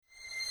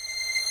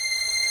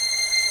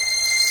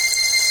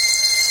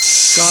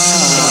This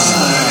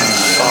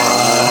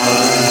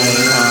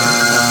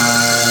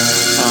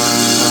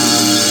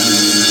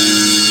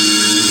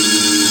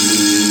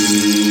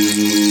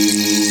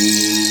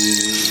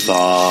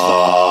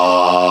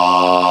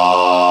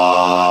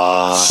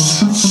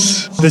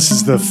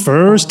is the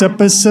first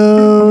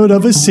episode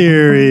of a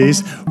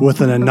series with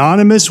an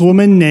anonymous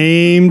woman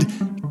named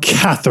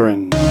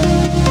Catherine.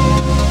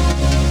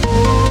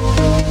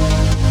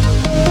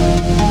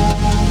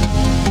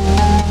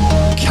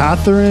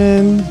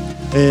 Catherine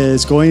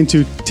is going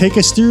to take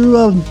us through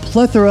a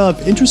plethora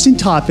of interesting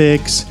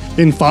topics.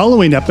 In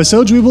following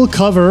episodes, we will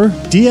cover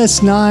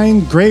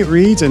DS9, great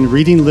reads, and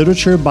reading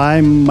literature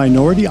by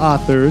minority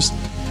authors,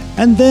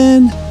 and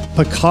then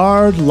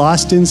Picard,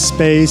 Lost in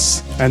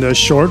Space, and a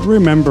short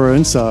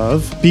remembrance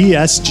of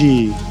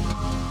BSG.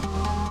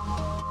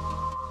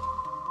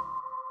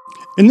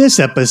 In this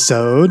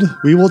episode,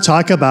 we will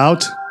talk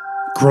about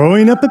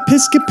growing up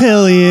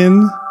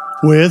Episcopalian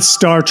with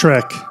Star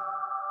Trek.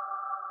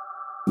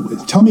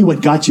 Tell me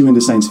what got you into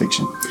science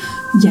fiction.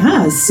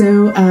 Yeah,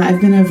 so I've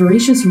been a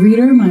voracious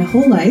reader my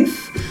whole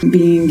life,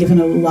 being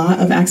given a lot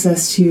of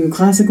access to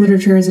classic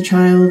literature as a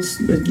child,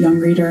 a young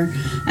reader,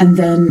 and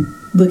then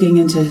looking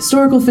into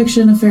historical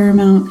fiction a fair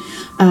amount.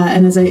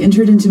 And as I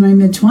entered into my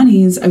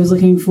mid-20s, I was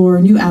looking for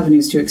new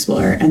avenues to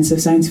explore. And so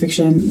science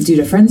fiction, due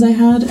to friends I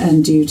had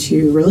and due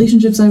to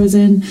relationships I was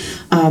in,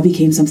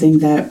 became something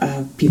that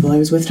people I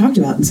was with talked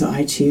about. And so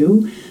I,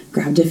 too,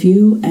 grabbed a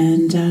few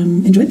and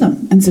enjoyed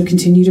them. And so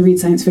continue to read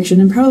science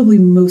fiction and probably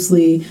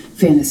mostly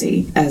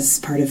fantasy as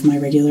part of my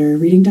regular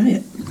reading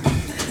diet.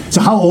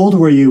 So how old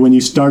were you when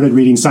you started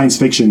reading science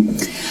fiction?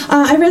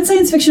 I read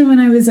science fiction when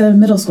I was a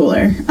middle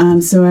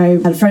schooler. So I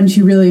had a friend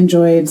who really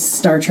enjoyed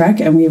Star Trek,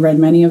 and we read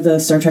many of the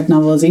Star Trek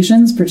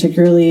novelizations,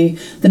 particularly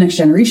the Next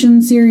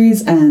Generation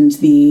series and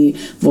the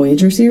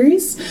Voyager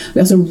series.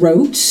 We also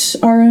wrote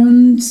our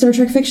own Star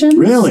Trek fiction.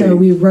 Really? So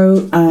we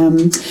wrote...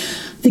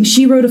 I think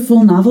she wrote a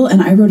full novel,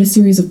 and I wrote a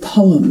series of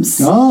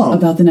poems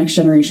about the Next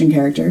Generation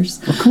characters.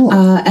 Oh, cool.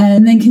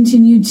 And then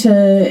continued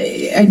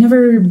to... I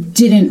never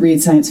didn't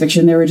read science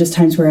fiction. There were just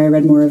times where I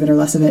read more of it or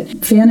less of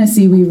it.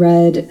 Fantasy, we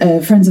read...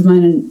 friends of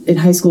mine in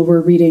high school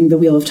were reading the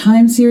Wheel of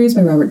Time series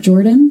by Robert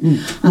Jordan.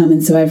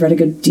 And so I've read a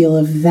good deal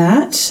of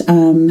that.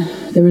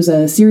 There was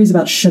a series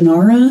about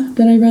Shannara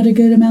that I read a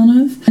good amount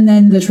of. And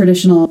then the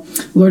traditional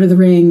Lord of the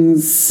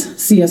Rings,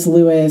 C.S.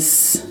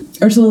 Lewis...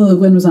 Ursula Le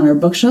Guin was on our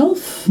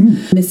bookshelf.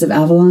 Mists of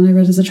Avalon I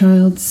read as a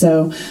child.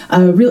 So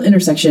a real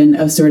intersection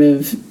of sort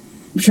of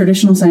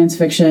traditional science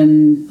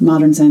fiction,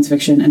 modern science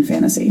fiction, and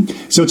fantasy.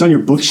 So it's on your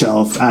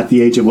bookshelf at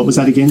the age of, what was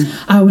that again?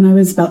 When I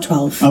was about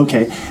 12.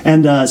 Okay.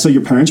 And so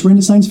your parents were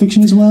into science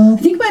fiction as well? I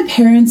think my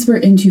parents were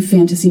into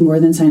fantasy more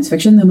than science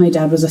fiction, though my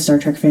dad was a Star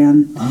Trek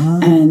fan.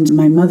 And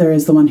my mother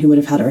is the one who would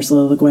have had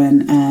Ursula Le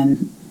Guin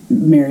and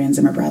Marion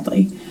Zimmer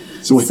Bradley.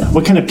 So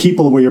what kind of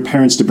people were your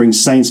parents to bring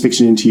science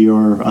fiction into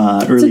your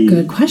early... That's a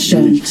good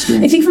question.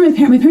 Experience? I think for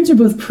my parents are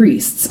both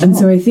priests. And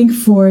so I think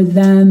for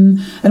them,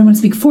 I don't want to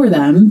speak for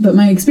them, but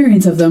my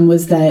experience of them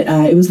was that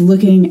it was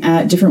looking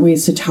at different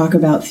ways to talk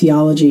about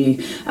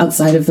theology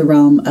outside of the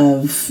realm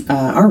of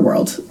our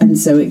world. And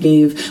so it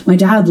gave... My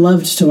dad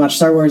loved to watch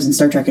Star Wars and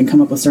Star Trek and come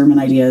up with sermon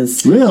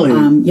ideas. Really?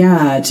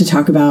 To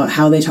talk about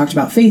how they talked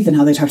about faith and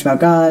how they talked about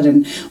God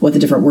and what the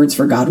different words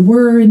for God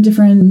were in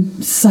different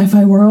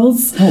sci-fi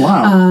worlds. Oh,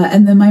 wow.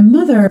 And then my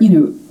mother,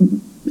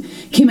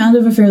 came out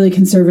of a fairly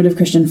conservative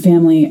Christian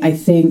family, I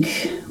think,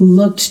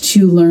 looked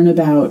to learn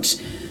about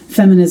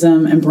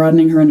feminism and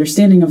broadening her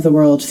understanding of the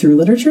world through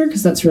literature,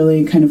 because that's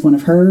really kind of one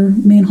of her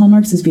main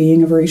hallmarks, is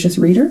being a voracious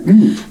reader.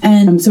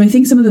 And so I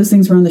think some of those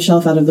things were on the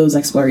shelf out of those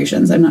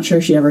explorations. I'm not sure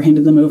she ever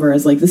handed them over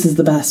as like, this is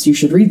the best, you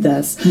should read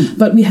this.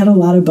 But we had a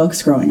lot of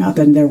books growing up,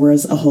 and there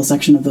was a whole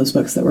section of those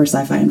books that were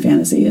sci-fi and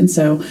fantasy. And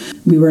so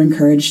we were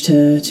encouraged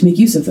to make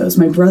use of those.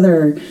 My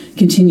brother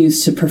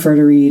continues to prefer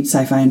to read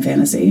sci-fi and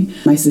fantasy.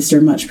 My sister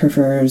much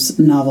prefers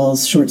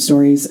novels, short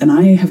stories, and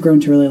I have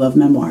grown to really love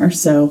memoir.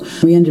 So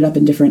we ended up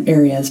in different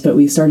areas, but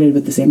we started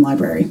with the same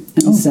library.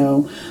 And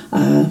so,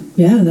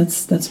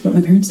 that's what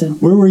my parents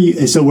did. Where were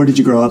you? So where did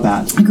you grow up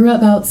at? I grew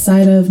up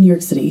outside of New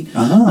York City,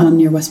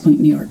 near West Point,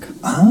 New York.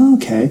 Oh,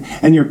 okay.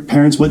 And your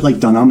parents, what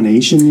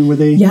denomination were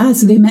they? Yeah,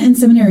 so they met in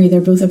seminary.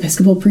 They're both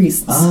Episcopal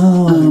priests.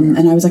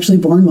 And I was actually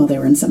born while they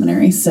were in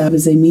seminary. So it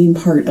was a main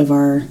part of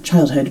our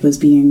childhood, was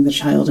being the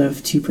child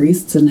of two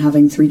priests and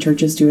having 3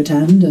 churches to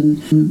attend,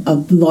 and a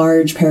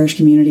large parish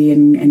community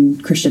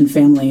and Christian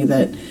family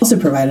that also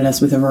provided us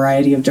with a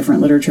variety of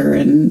different literature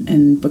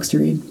and books to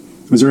read.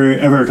 Was there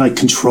ever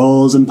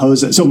controls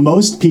imposed? So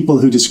most people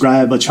who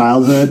describe a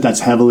childhood that's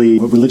heavily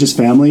a religious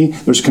family,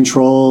 there's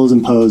controls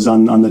imposed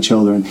on the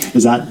children.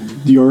 Is that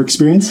your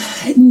experience?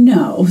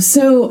 No.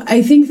 So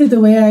I think that the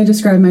way I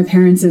describe my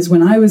parents is,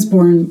 when I was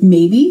born,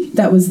 maybe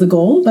that was the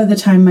goal. By the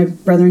time my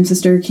brother and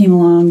sister came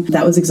along,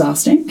 that was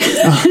exhausting.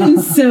 And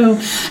so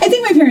I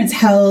think my parents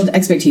held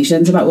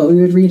expectations about what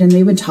we would read, and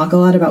they would talk a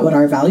lot about what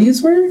our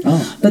values were.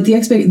 But the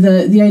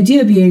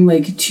idea being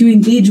to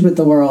engage with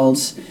the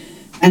world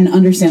and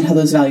understand how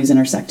those values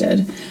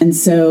intersected. And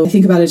so I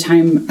think about a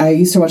time I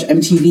used to watch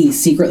MTV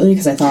secretly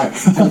because I thought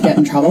I would get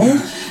in trouble.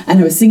 And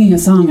I was singing a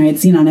song I had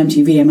seen on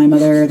MTV, and my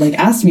mother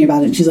asked me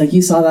about it. And she's like,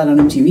 "You saw that on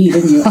MTV,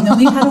 didn't you?" And then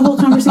we had a whole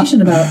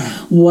conversation about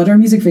what are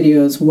music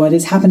videos, what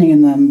is happening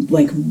in them,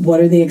 what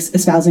are they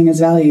espousing as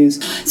values.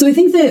 So I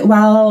think that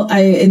while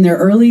in their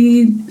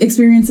early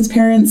experience as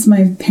parents,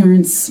 my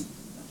parents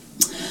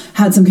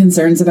had some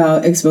concerns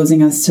about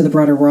exposing us to the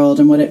broader world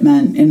and what it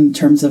meant in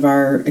terms of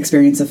our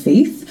experience of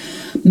faith.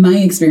 My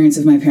experience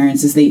of my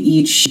parents is they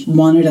each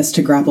wanted us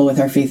to grapple with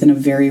our faith in a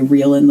very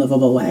real and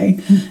livable way.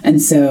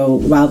 And so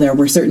while there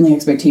were certainly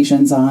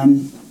expectations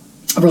on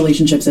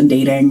relationships and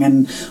dating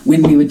and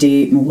when we would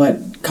date and what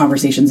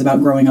conversations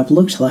about growing up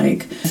looked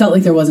like, I felt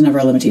like there wasn't ever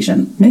a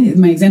limitation.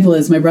 My example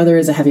is my brother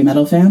is a heavy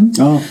metal fan,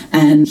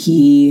 and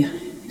he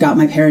got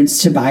my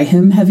parents to buy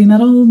him heavy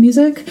metal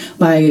music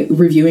by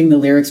reviewing the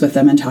lyrics with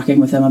them and talking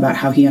with them about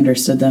how he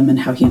understood them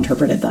and how he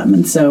interpreted them.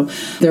 And so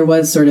there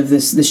was sort of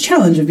this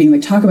challenge of being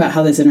talk about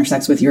how this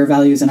intersects with your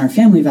values and our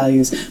family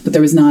values, but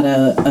there was not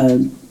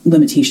a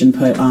limitation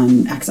put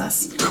on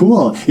access.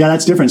 Cool. Yeah,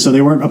 that's different. So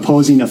they weren't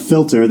opposing a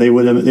filter. They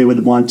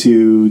would want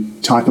to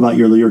talk about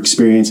your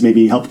experience,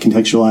 maybe help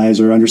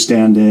contextualize or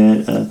understand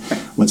it,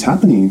 what's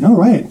happening. Oh,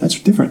 right. That's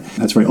different.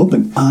 That's very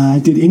open.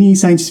 Did any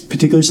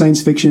particular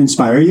science fiction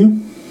inspire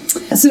you?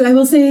 So I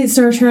will say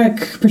Star Trek,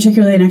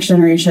 particularly Next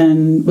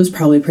Generation, was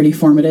probably pretty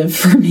formative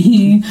for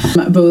me,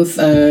 both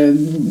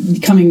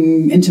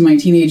coming into my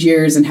teenage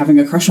years and having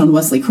a crush on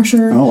Wesley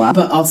Crusher,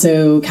 but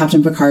also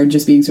Captain Picard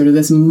just being sort of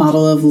this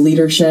model of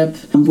leadership,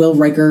 Will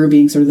Riker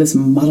being sort of this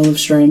model of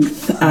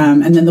strength,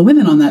 and then the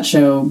women on that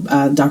show,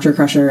 Dr.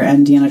 Crusher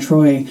and Deanna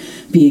Troi,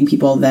 being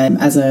people that,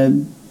 as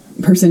a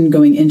person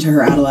going into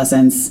her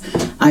adolescence,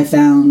 I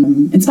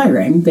found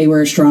inspiring. They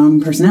were strong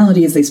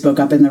personalities. They spoke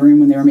up in the room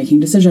when they were making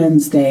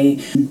decisions.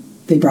 They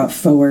brought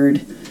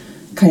forward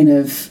kind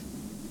of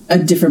a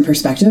different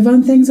perspective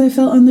on things I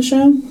felt on the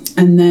show.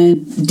 And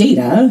then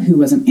Data, who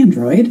was an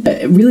android,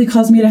 it really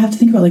caused me to have to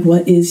think about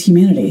what is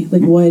humanity?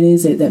 What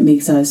is it that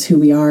makes us who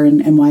we are,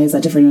 and why is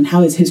that different? And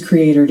how is his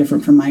creator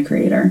different from my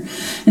creator?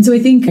 And so I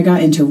think I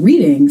got into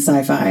reading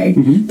sci-fi.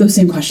 Those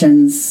same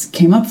questions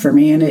came up for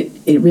me, and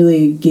it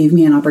really gave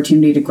me an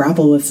opportunity to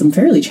grapple with some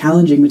fairly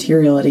challenging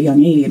material at a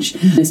young age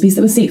in a space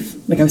that was safe.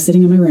 I was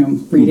sitting in my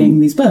room reading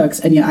these books,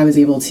 and yet I was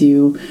able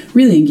to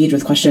really engage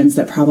with questions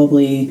that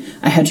probably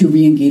I had to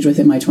re-engage with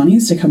in my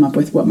 20s to come up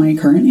with what my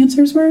current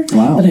answers were.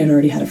 Wow. But I had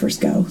already had a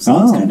first go, so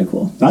that's kind of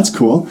cool. That's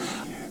cool.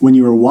 When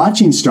you were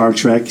watching Star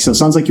Trek, so it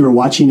sounds like you were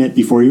watching it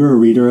before you were a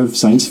reader of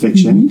science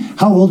fiction.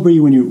 How old were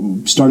you when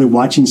you started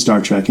watching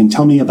Star Trek? And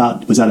tell me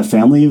about, was that a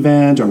family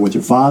event or with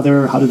your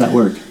father? How did that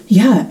work?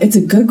 Yeah, it's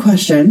a good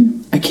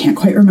question. I can't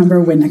quite remember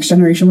when Next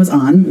Generation was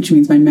on, which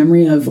means my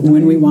memory of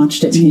when we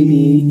watched it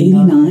maybe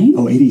 89?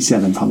 Oh,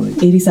 87 probably.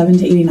 87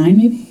 to 89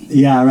 maybe?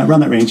 Yeah,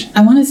 around that range.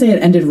 I want to say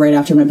it ended right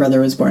after my brother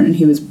was born, and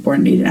he was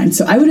born in 89.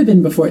 So I would have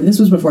been this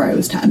was before I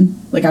was 10.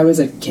 I was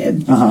a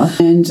kid.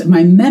 And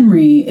my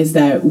memory is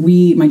that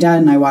my dad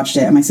and I watched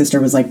it, and my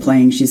sister was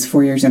playing. She's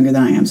 4 years younger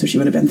than I am, so she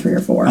would have been 3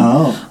 or 4.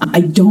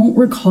 I don't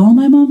recall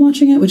my mom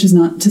watching it, which is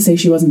not to say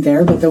she wasn't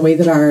there, but the way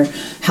that our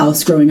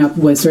house growing up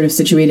was sort of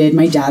situated,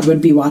 my dad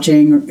would be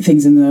watching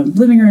things in the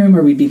living room,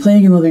 or we'd be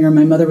playing in the living room.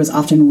 My mother was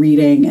often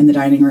reading in the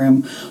dining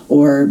room,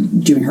 or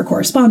doing her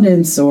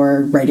correspondence,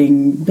 or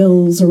writing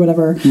bills, or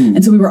whatever.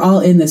 And so we were all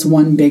in this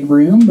one big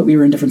room, but we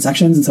were in different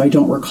sections, and so I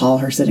don't recall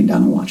her sitting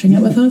down and watching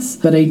it with us.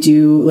 But I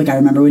do, I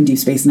remember when Deep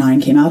Space Nine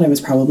came out, I was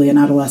probably an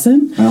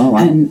adolescent,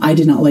 and I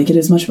did not like it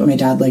as much, but my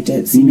dad liked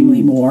it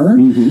seemingly more.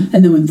 And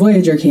then when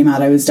Voyager came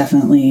out, I was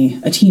definitely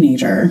a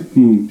teenager,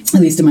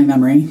 at least in my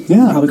memory.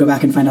 I'll probably go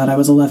back and find out I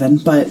was 11,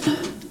 but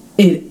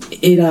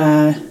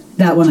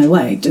that one I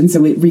liked, and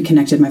so it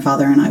reconnected my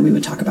father and I. We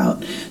would talk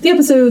about the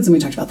episodes, and we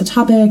talked about the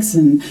topics,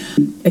 and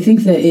I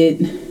think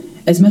that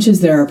as much as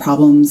there are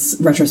problems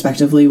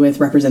retrospectively with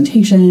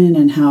representation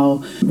and how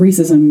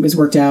racism is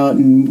worked out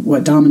and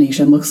what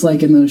domination looks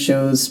like in those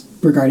shows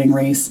regarding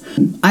race,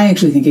 I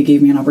actually think it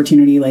gave me an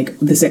opportunity,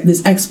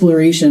 this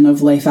exploration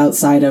of life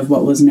outside of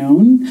what was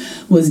known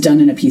was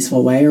done in a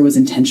peaceful way, or was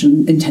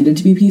intended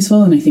to be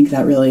peaceful, and I think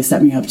that really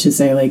set me up to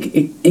say,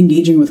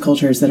 engaging with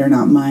cultures that are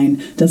not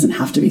mine doesn't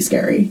have to be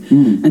scary.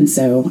 And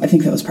so I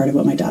think that was part of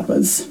what my dad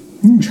was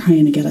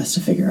trying to get us to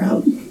figure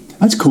out.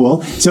 That's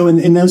cool. So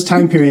in those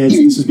time periods,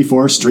 this was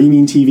before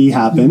streaming TV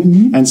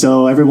happened, and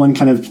so everyone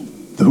kind of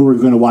who were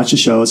going to watch the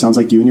show, it sounds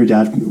like you and your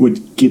dad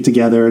would get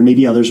together, and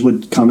maybe others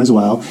would come as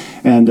well,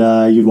 and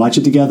you'd watch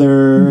it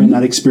together in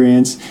that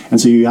experience,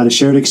 and so you had a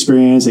shared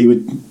experience that you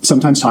would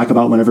sometimes talk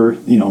about whenever,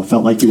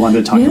 felt like you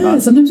wanted to talk about. Yeah,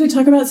 sometimes we'd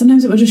talk about it,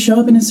 sometimes it would just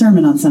show up in his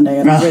sermon on Sunday,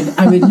 and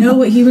I would know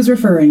what he was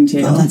referring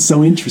to. Oh, that's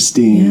so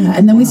interesting. Yeah,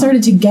 and then we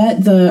started to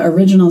get the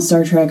original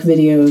Star Trek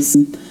videos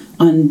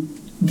on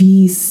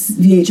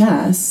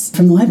VHS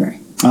from the library.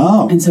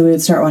 Oh. And so we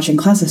would start watching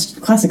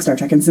classic Star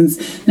Trek. And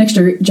since Next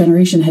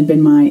Generation had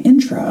been my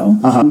intro,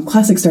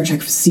 classic Star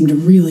Trek seemed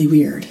really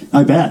weird.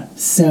 I bet.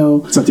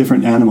 So it's a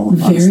different animal.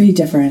 Very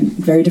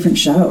different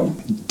show.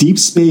 Deep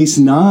Space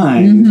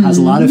Nine has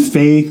a lot of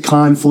faith,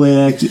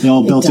 conflict,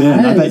 all built in.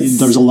 I bet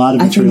there's a lot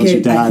of materials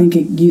your dad. I think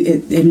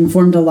it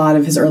informed a lot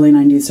of his early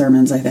 90s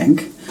sermons, I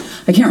think.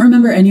 I can't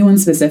remember anyone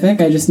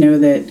specific. I just know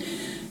that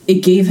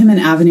it gave him an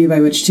avenue by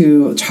which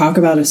to talk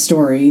about a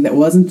story that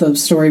wasn't the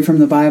story from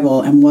the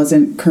Bible and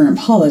wasn't current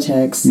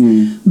politics,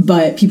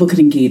 but people could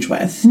engage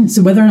with.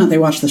 So whether or not they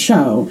watched the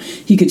show,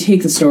 he could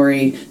take the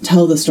story,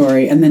 tell the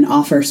story, and then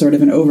offer sort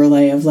of an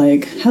overlay of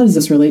like, how does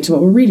this relate to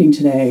what we're reading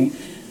today?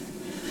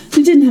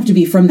 It didn't have to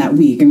be from that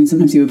week. I mean,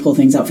 sometimes he would pull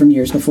things out from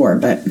years before,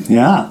 but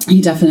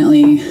he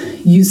definitely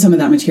used some of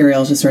that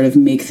material to sort of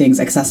make things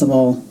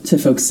accessible to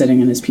folks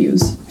sitting in his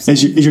pews.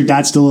 Is your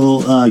dad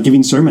still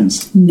giving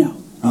sermons? No.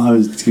 Oh, I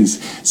was going to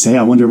say,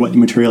 I wonder what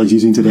material he's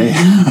using today.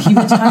 He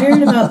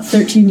retired about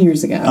 13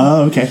 years ago.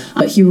 Oh, okay.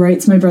 But he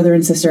writes my brother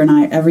and sister and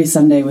I every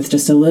Sunday with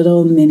just a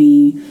little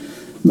mini,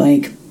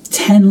 like,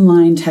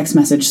 10-line text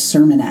message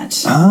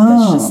sermonette.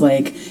 That's just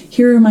like,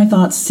 here are my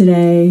thoughts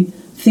today,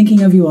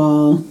 thinking of you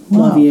all,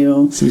 love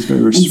you. So he's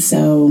very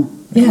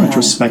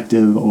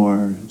retrospective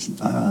or,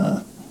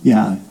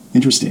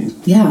 interesting.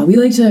 Yeah, we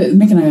like to,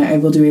 Mick and I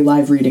will do a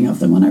live reading of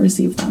them when I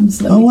receive them.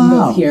 So that we can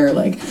both hear,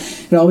 like,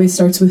 it always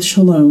starts with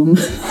shalom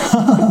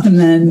and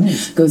then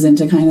goes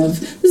into kind of,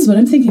 this is what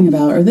I'm thinking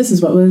about, or this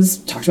is what was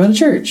talked about at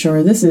church,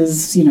 or this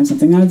is,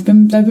 something that I've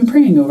been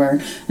praying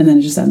over. And then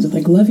it just ends with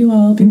like, love you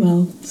all, be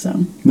well.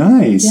 So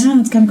nice. Yeah,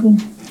 it's kind of cool.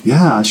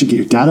 Yeah, I should get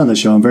your dad on the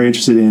show. I'm very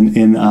interested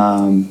in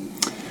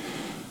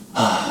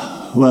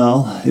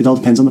well, it all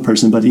depends on the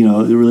person, but,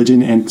 the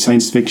religion and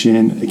science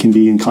fiction can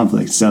be in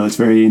conflict. So it's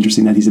very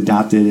interesting that he's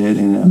adapted it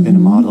in a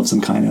model of some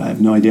kind. I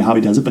have no idea how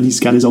he does it, but he's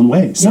got his own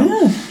way. So.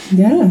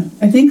 Yeah.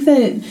 I think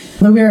that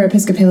though we are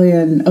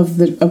Episcopalian, of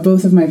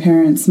both of my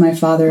parents, my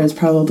father is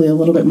probably a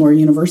little bit more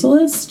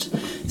universalist.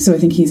 So I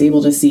think he's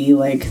able to see,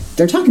 like,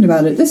 they're talking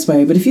about it this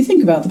way, but if you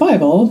think about the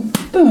Bible,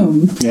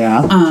 boom.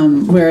 Yeah.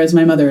 Whereas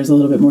my mother is a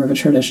little bit more of a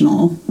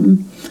traditional.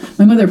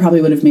 My mother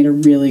probably would have made a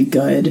really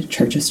good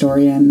church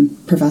historian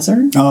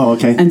professor. Oh,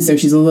 okay. And so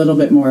she's a little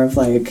bit more of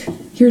like,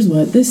 here's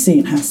what this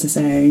saint has to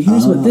say.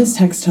 Here's what this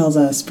text tells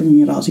us, bringing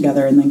it all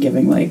together and then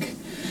giving like,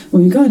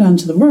 when we go out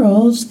into the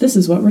world, this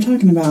is what we're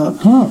talking about.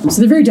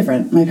 So they're very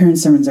different. My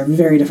parents' sermons are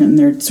very different and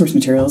their source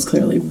material is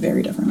clearly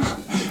very different.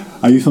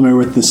 Are you familiar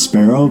with The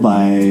Sparrow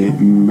by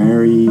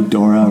Mary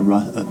Dora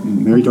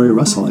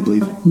Russell, I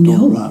believe?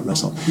 No. Dora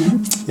Russell. No.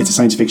 It's a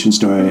science fiction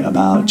story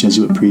about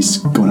Jesuit priests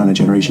going on a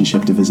generation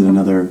ship to visit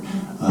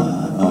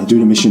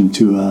doing a mission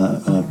to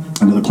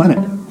another planet.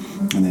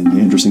 And then the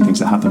interesting things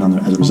that happen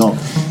as a result.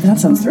 That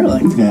sounds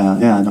thrilling.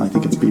 Yeah. No, I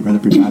think it's right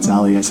up your dad's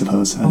alley, I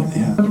suppose.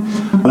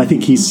 But I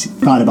think he's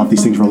thought about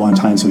these things for a long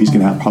time, so he's going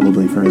to have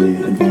probably fairly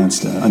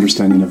advanced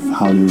understanding of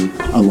how to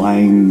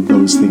align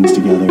those things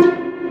together.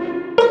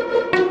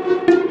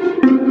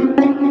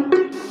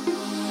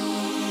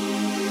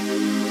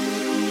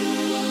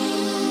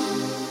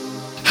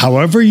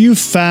 However you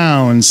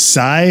found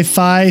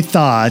Sci-Fi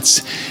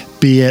Thoughts,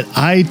 be it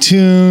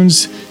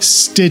iTunes,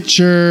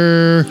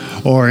 Stitcher,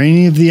 or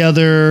any of the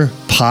other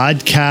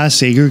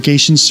podcast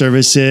aggregation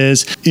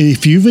services,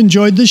 if you've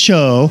enjoyed the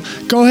show,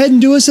 go ahead and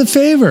do us a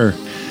favor.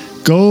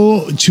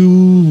 Go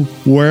to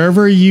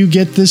wherever you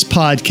get this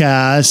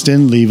podcast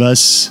and leave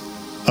us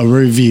a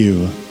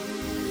review.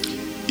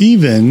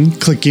 Even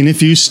clicking a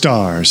few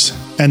stars.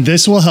 And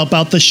this will help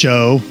out the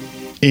show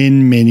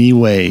in many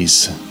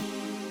ways.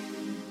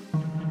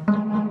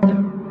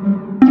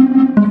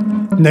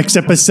 Next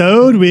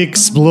episode, we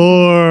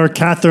explore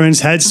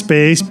Catherine's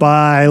headspace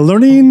by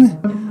learning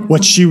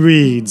what she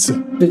reads.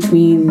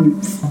 Between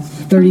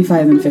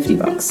 35 and 50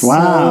 books.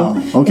 Wow.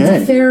 So okay.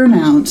 It's a fair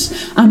amount.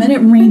 And it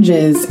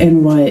ranges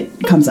in what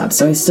comes up.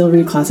 So I still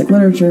read classic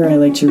literature. I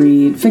like to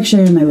read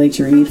fiction. I like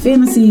to read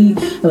fantasy.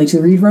 I like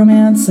to read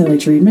romance. I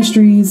like to read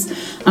mysteries.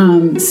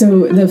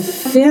 So the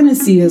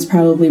fantasy is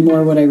probably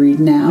more what I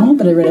read now,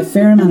 but I read a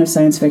fair amount of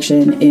science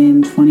fiction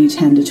in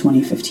 2010 to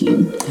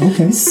 2015.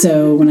 Okay.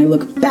 So when I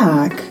look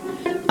back,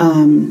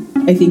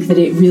 I think that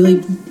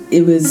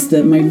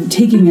my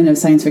taking in of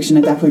science fiction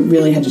at that point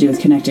really had to do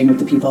with connecting with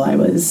the people I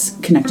was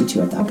connected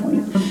to at that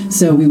point.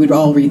 So we would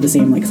all read the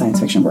same science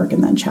fiction work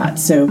and then chat.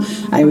 So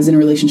I was in a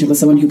relationship with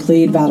someone who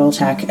played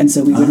BattleTech, and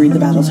so we would read the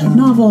BattleTech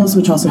novels,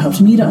 which also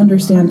helped me to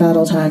understand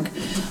BattleTech.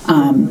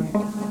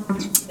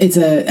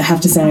 I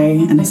have to say,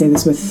 and I say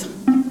this with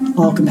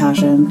all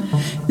compassion,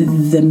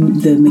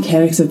 the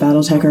mechanics of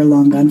BattleTech are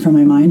long gone from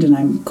my mind, and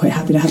I'm quite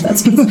happy to have that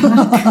space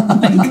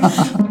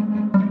back.